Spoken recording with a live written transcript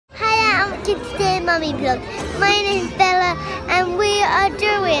back to today Mummy Vlog. My name is Bella and we are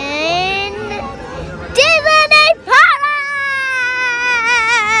doing Disneyland Paris!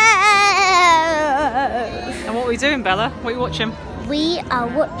 And what are we doing, Bella? What are you watching? We are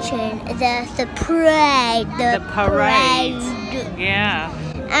watching the parade. The parade. Yeah.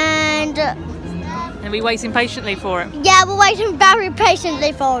 And we're waiting patiently for it. Yeah, we're waiting very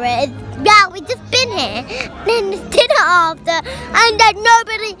patiently for it. Yeah, we just been here, then it's dinner after, and then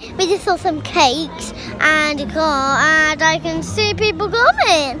we just saw some cakes and a car, and I can see people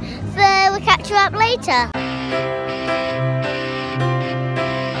coming. So we'll catch you up later.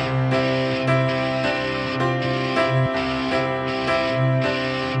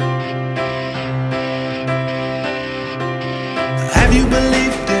 Have you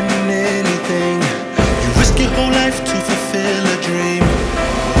believed in anything? You risk your whole life to fulfill a dream.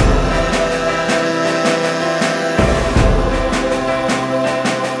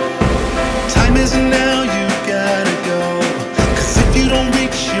 Time isn't now, you gotta go. 'Cause if you don't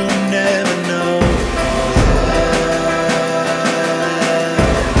reach, you'll never know.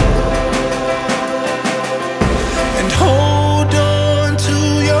 And hold on to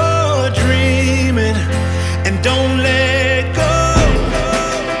your dreaming, and don't let go.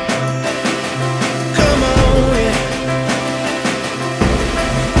 Come on, yeah.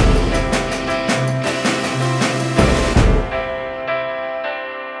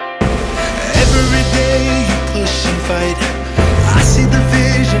 Every day you push and fight. I see the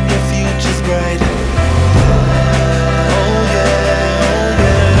vision, your future's bright. Oh yeah,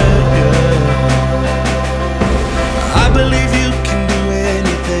 yeah. I believe you can do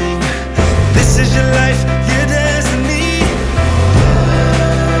anything. This is your life, your destiny.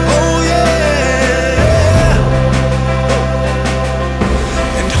 Oh yeah.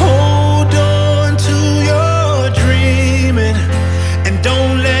 And hold on to your dreaming, and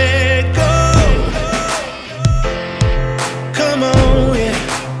don't let go. Come on, yeah.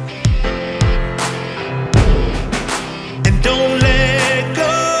 And don't let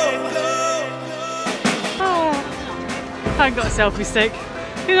go. Oh, I haven't got a selfie stick.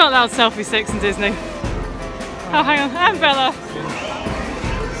 You're not allowed selfie sticks in Disney. Oh, hang on. I'm Bella.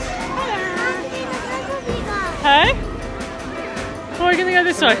 Hey? Or are we going to go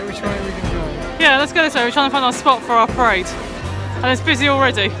this way? Which way are we going to go? Yeah, let's go this way. We're trying to find our spot for our parade. And it's busy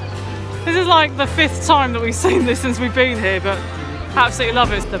already. This is like the 5th time that we've seen this since we've been here, but absolutely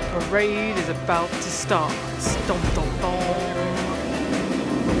love it. The parade is about to start. Dum, dum, dum.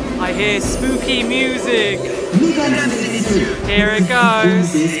 I hear spooky music. Here it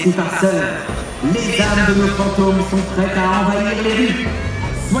goes. Les âmes de nos fantômes sont prêtes à envahir les rues.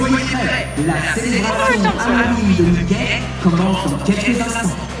 Soyez prêts, la célébration Halloween de Mickey commence dans quelques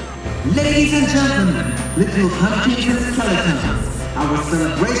instants. Ladies and gentlemen, little pumpkins and skeletons, our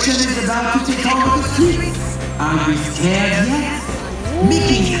celebration is about to take over the streets. Are you scared yet?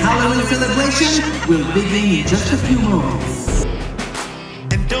 Mickey's Halloween celebration will begin in just a few moments.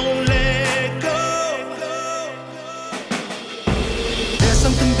 And don't let go. There's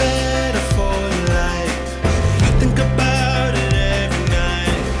something better for your life. You think about it every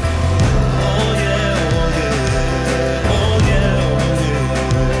night. Oh yeah, oh yeah, oh yeah, oh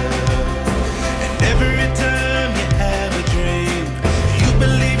yeah. And every time you have a dream, you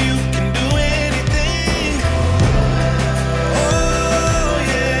believe you can do anything. Oh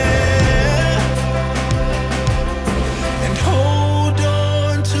yeah. And hold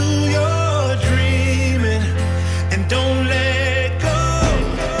on to your dreaming, and don't let go.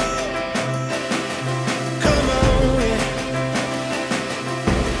 Come on, yeah.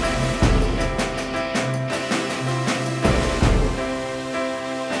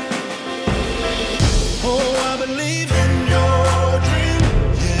 Oh, I believe in your dream.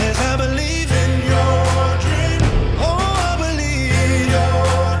 Yes, I believe in your dream. Oh, I believe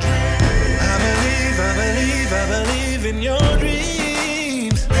your dream. I believe in your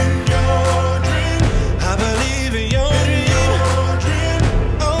dreams. In your dream. I believe in your dream.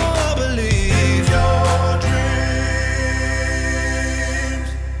 Oh, I believe your dreams.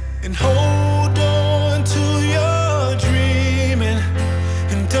 And hold